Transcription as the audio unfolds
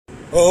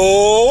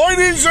Oh,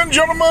 ladies and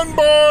gentlemen,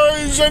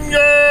 boys and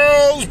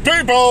girls,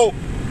 people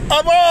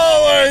of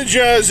all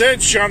ages,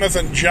 it's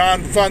Jonathan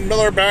John Fun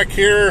Miller back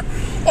here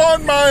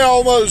on my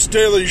almost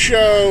daily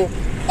show,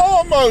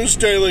 almost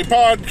daily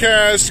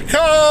podcast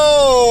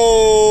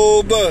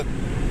called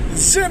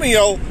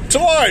Zennial to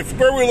Life,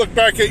 where we look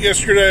back at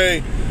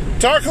yesterday,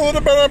 talk a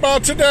little bit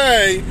about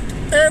today,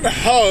 and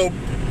hope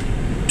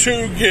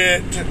to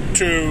get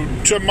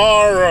to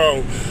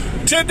tomorrow.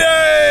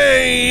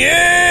 Today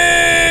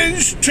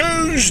is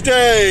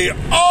Tuesday,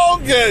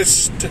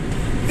 August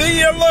the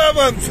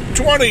 11th,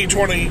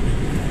 2020.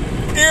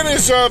 It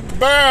is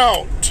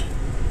about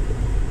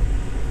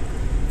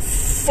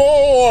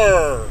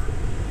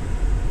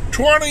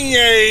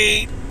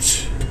 4:28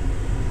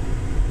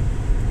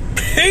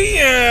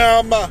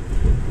 p.m.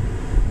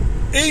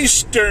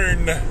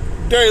 Eastern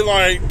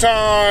Daylight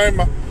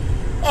Time.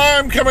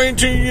 I'm coming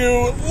to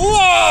you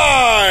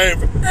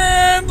live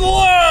and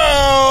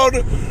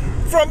loud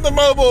from the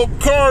mobile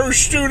car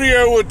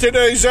studio with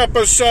today's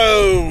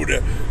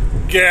episode.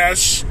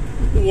 Guess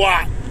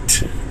what?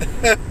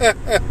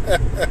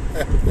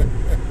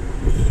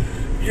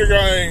 You're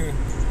going,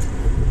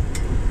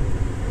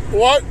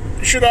 what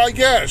should I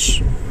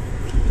guess?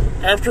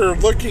 After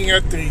looking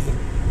at the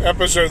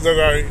episode that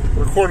I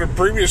recorded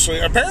previously,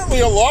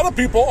 apparently a lot of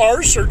people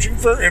are searching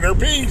for inner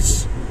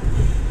peace.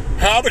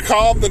 How to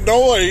calm the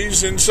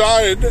noise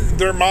inside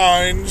their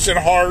minds and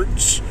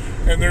hearts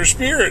and their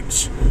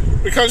spirits.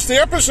 Because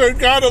the episode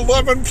got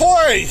 11th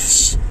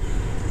place.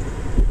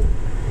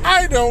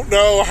 I don't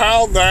know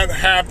how that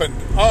happened.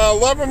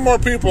 11 more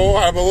people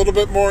have a little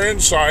bit more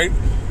insight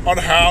on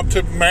how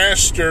to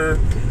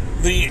master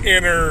the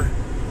inner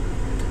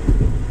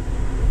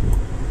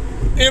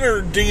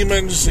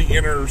demons, the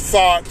inner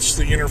thoughts,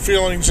 the inner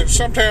feelings that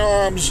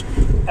sometimes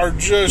are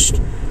just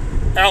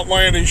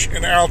outlandish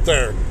and out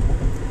there.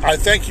 I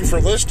thank you for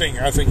listening.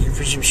 I thank you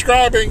for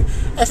subscribing.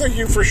 I thank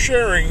you for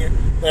sharing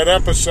that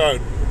episode.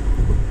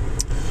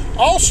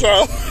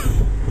 Also,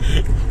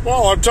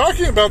 while I'm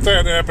talking about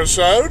that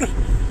episode,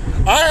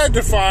 I had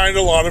to find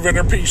a lot of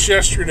inner peace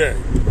yesterday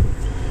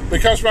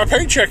because my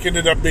paycheck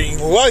ended up being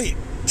late.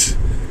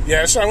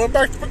 Yes, I went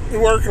back to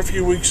work a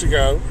few weeks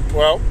ago.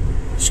 Well,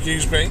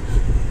 excuse me,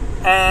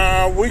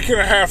 a week and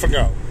a half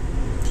ago.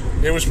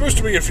 It was supposed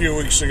to be a few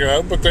weeks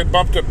ago, but they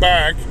bumped it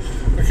back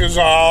because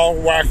how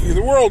wacky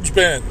the world's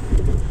been.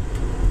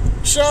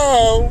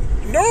 So,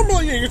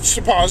 normally it gets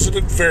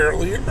deposited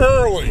fairly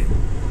early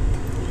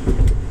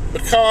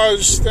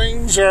because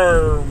things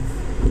are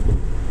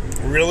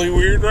really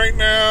weird right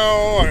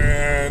now,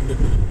 and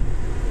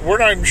we're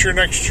not even sure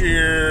next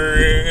year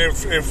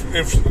if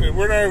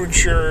we're not even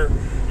sure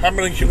how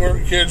many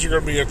kids are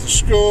going to be at the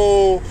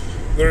school.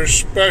 There's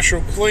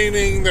special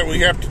cleaning that we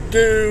have to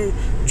do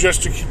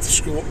just to keep the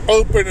school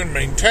open and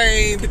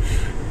maintained.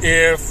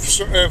 If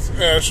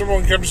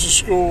someone comes to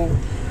school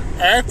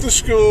at the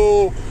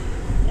school,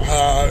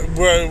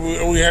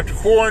 we have to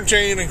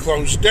quarantine and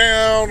close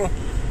down.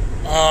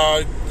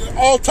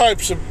 All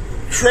types of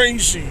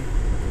crazy,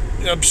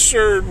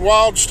 absurd,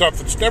 wild stuff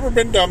that's never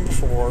been done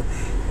before.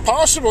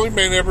 Possibly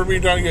may never be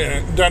done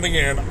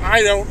again.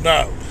 I don't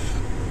know.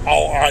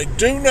 All I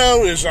do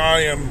know is I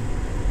am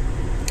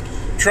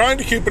trying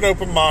to keep an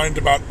open mind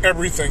about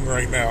everything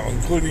right now,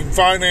 including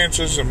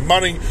finances and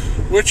money,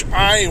 which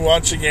I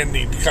once again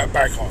need to cut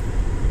back on.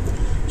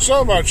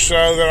 So much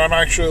so that I'm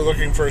actually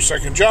looking for a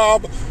second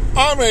job.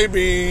 I may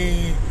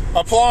be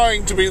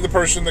applying to be the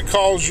person that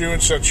calls you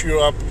and sets you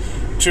up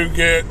to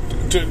get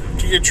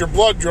your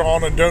blood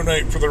drawn and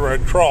donate for the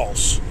Red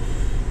Cross.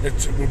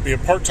 It would be a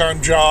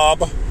part-time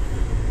job,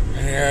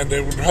 and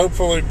it would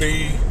hopefully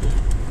be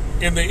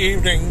in the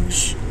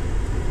evenings,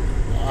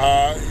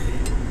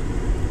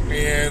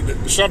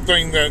 and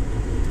something that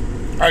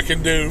I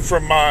can do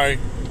from my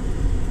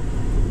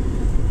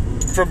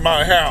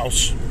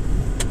house.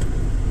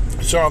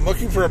 So I'm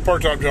looking for a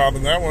part-time job,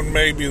 and that one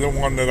may be the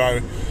one that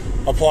I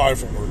apply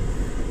for.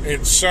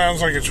 It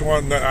sounds like it's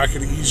one that I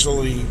could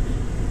easily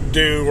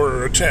do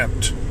or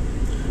attempt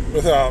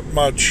without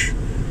much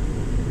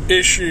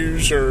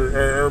issues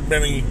or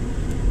many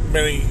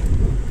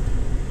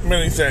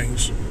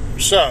things.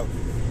 So,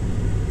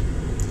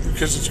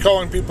 because it's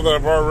calling people that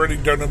have already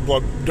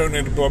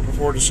donated blood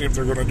before to see if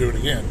they're going to do it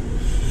again.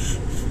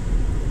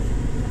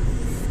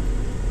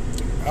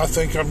 I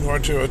think I'm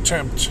going to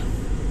attempt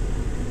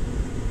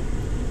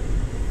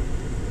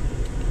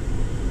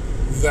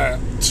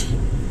that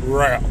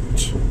route.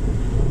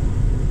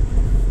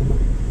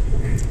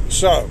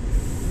 So,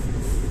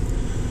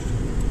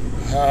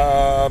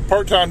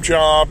 part-time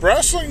job.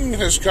 Wrestling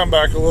has come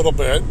back a little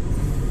bit.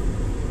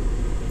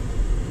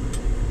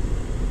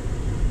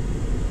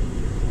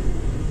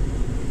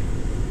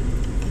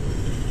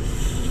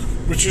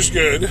 Which is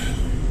good.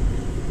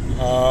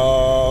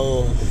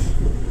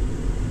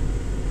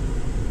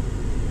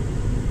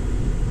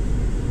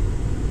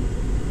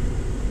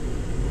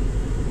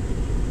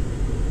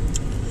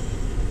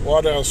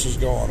 What else is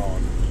going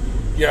on?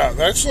 Yeah,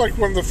 that's like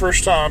one of the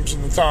first times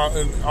in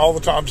all the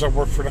times I've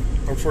worked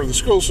for the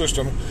school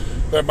system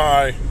that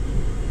my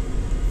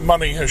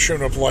money has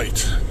shown up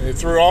late. It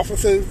threw off a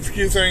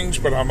few things,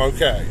 but I'm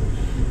okay.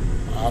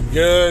 I'm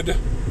good.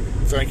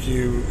 Thank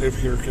you.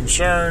 If you're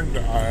concerned,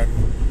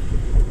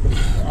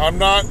 I'm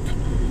not.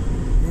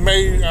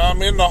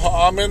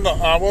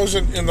 I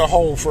wasn't in the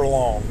hole for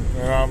long,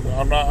 and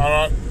I'm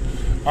not.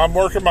 I'm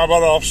working my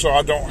butt off so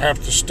I don't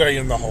have to stay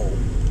in the hole.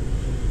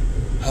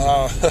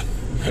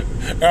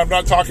 I'm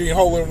not talking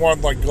hole in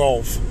one like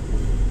golf,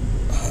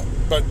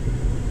 but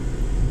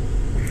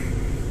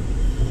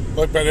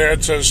like my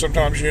dad says,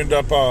 sometimes you end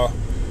up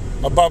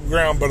above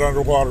ground but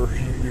underwater.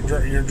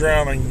 You're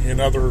drowning in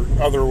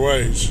other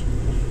ways,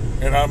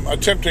 and I'm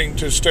attempting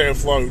to stay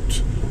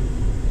afloat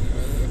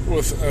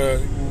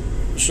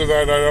so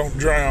that I don't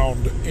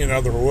drown in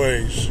other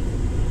ways.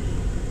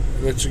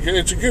 It's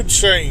a good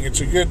saying.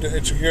 It's a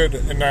good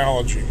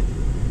analogy.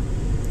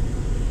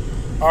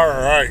 All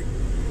right.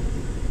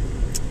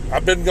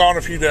 I've been gone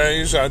a few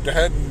days. I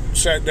hadn't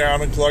sat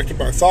down and collected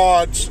my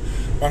thoughts,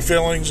 my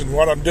feelings, and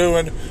what I'm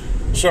doing.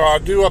 So I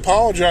do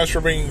apologize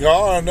for being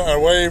gone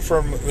away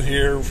from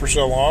here for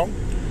so long.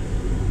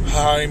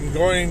 I'm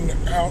going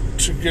out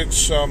to get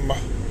some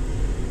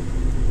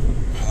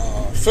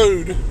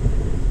food.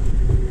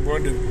 I'm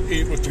going to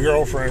eat with the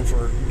girlfriend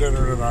for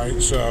dinner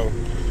tonight, so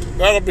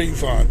that'll be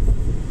fun.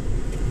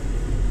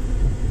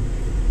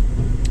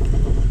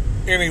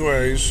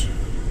 Anyways,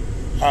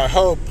 I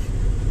hope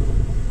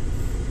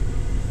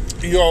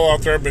you all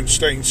out there have been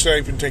staying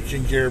safe and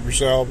taking care of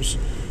yourselves.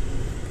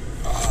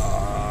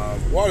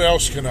 What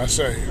else can I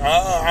say?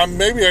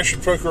 Maybe I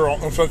should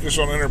focus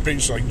on inner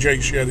peace like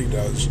Jake Shetty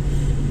does.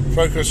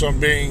 Focus on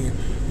being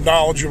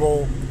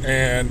knowledgeable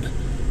and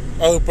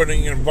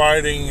opening,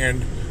 inviting,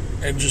 and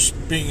just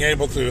being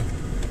able to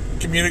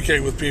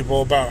communicate with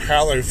people about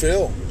how they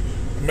feel,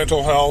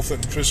 mental health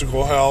and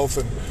physical health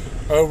and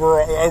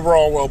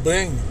overall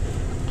well-being.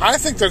 I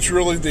think that's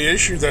really the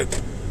issue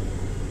that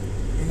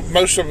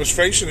most of us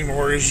face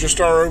anymore, is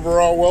just our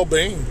overall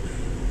well-being,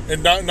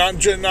 and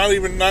not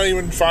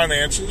even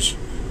finances,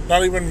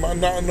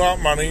 not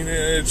money.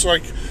 It's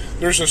like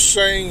there's a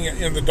saying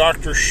in the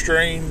Doctor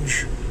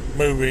Strange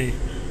movie,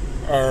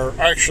 or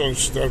actually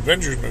it's the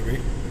Avengers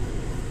movie,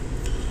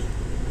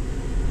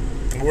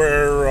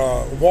 where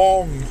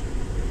Wong,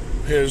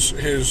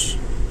 his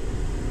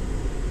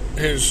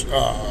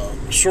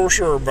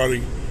sorcerer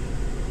buddy,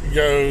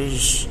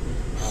 goes,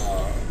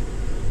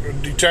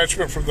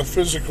 detachment from the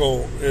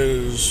physical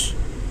is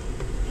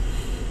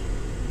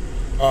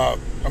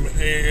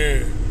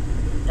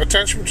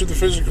attachment to the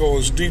physical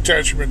is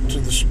detachment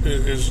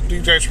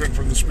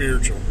from the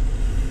spiritual.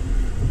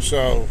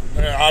 So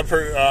I've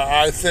heard.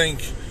 I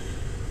think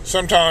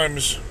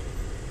sometimes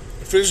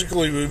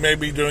physically we may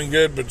be doing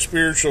good, but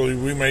spiritually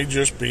we may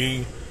just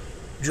be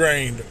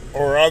drained,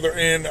 or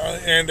in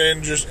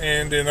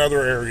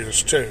other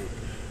areas too.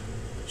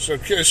 So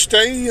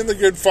stay in the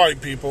good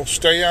fight, people.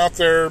 Stay out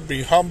there.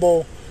 Be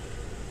humble.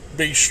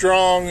 Be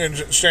strong, and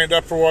stand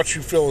up for what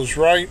you feel is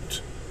right.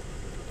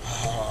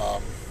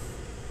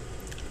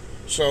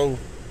 So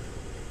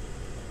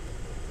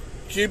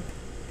keep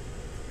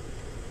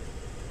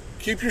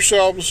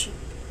yourselves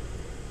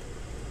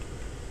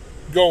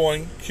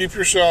going. Keep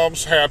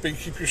yourselves happy.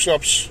 Keep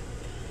yourselves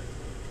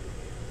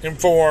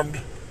informed.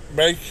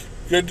 Make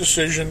good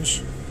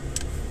decisions.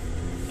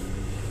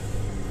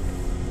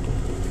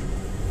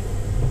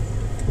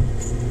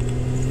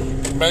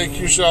 Make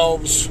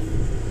yourselves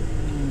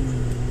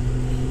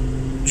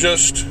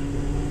just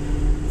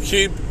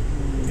keep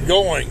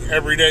going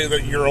every day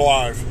that you're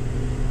alive.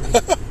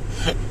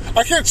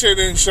 I can't say it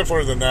any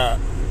simpler than that.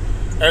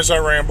 As I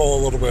ramble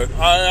a little bit,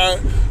 I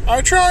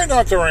try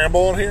not to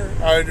ramble in here.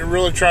 I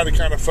really try to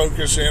kind of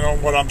focus in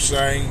on what I'm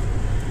saying.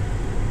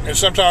 And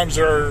sometimes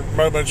there are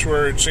moments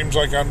where it seems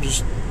like I'm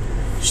just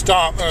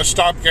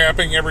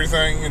stop-gapping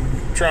everything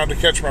and trying to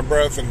catch my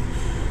breath and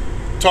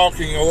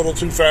talking a little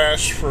too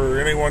fast for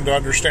anyone to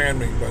understand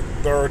me. But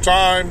there are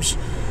times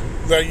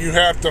that you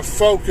have to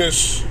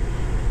focus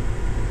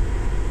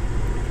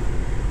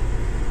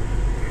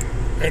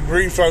and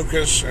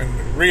refocus and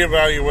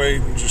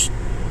reevaluate and just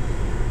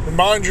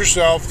remind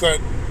yourself that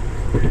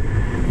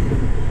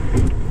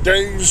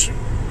days,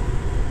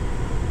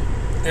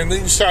 in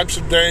these types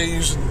of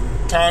days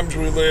and times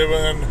we live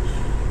in,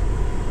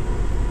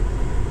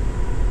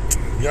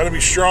 you got to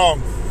be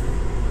strong.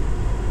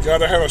 You got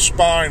to have a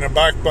spine, a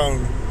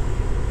backbone,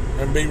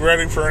 and be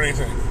ready for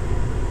anything.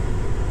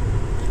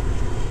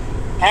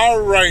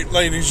 All right,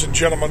 ladies and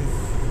gentlemen,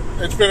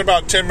 it's been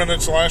about 10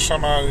 minutes. The last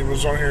time I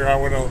was on here, I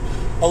went a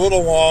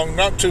little long,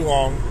 not too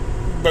long,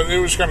 but it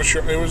was kind of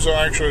short. It was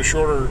actually a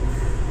shorter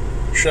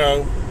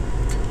show.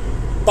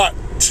 But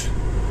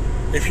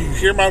if you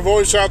hear my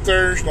voice out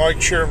there,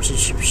 like, share, and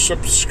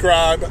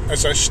subscribe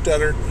as I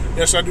stutter.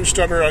 Yes, I do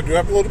stutter. I do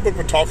have a little bit of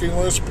a talking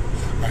lisp.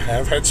 I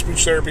have had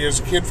speech therapy as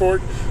a kid for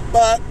it,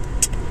 but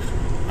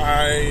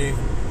I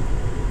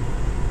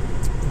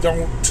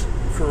don't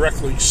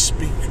correctly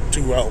speak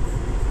too well.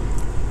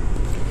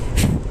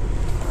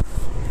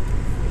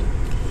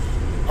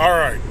 All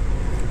right.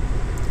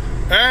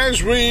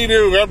 As we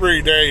do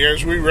every day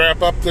as we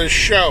wrap up this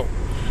show,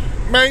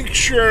 make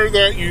sure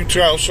that you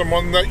tell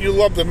someone that you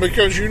love them,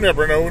 because you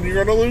never know when you're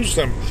going to lose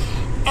them.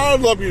 I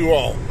love you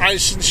all. I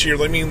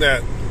sincerely mean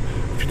that.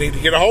 If you need to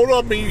get a hold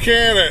of me, you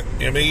can at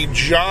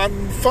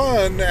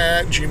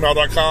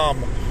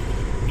mejohnfun@gmail.com.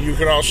 You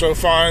can also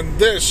find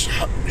this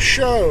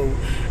show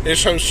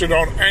is hosted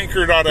on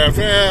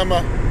Anchor.fm.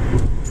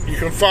 You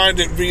can find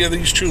it via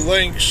these two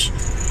links,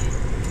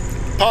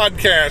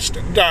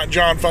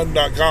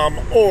 podcast.johnfun.com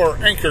or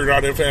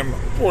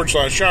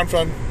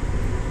anchor.fm/johnfun.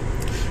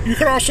 You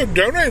can also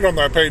donate on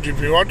that page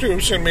if you want to.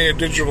 Send me a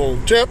digital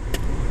tip.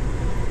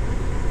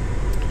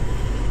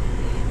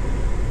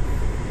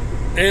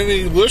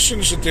 Any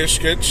listens that this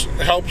gets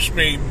helps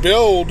me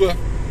build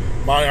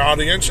my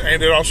audience,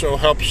 and it also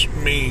helps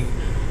me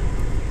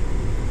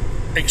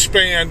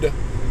expand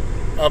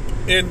out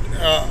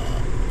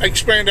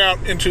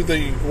into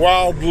the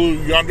wild blue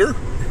yonder,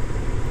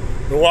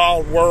 the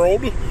wild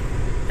world,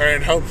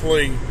 and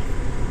hopefully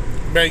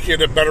make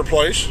it a better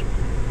place.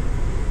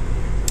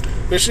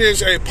 This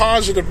is a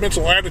positive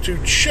mental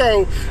attitude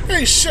show,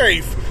 a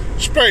safe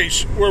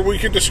space where we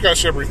can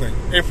discuss everything.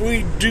 If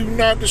we do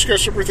not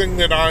discuss everything,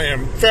 then I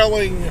am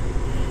failing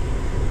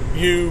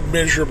you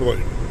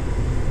miserably.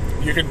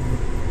 You can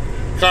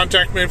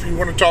contact me if you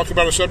want to talk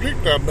about a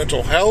subject,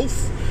 mental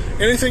health,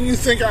 anything you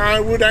think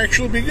I would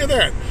actually be good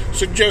at.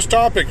 Suggest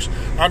topics.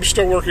 I'm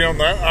still working on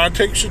that. I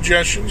take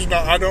suggestions.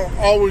 Now, I don't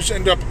always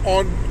end up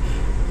on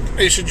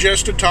a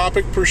suggested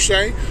topic per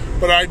se,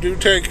 but I do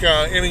take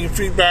any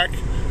feedback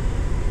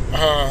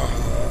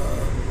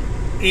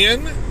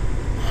in.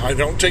 I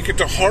don't take it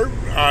to heart.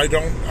 I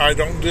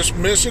don't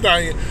dismiss it.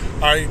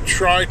 I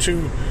try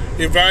to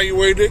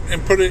evaluate it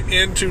and put it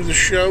into the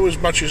show as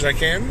much as I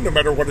can, no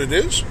matter what it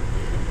is.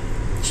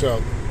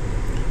 So,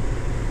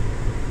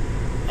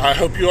 I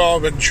hope you all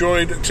have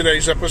enjoyed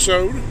today's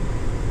episode.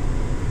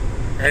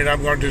 And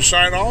I'm going to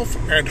sign off,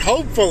 and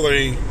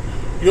hopefully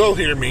you'll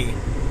hear me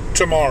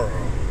tomorrow.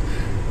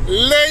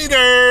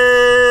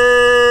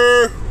 Later!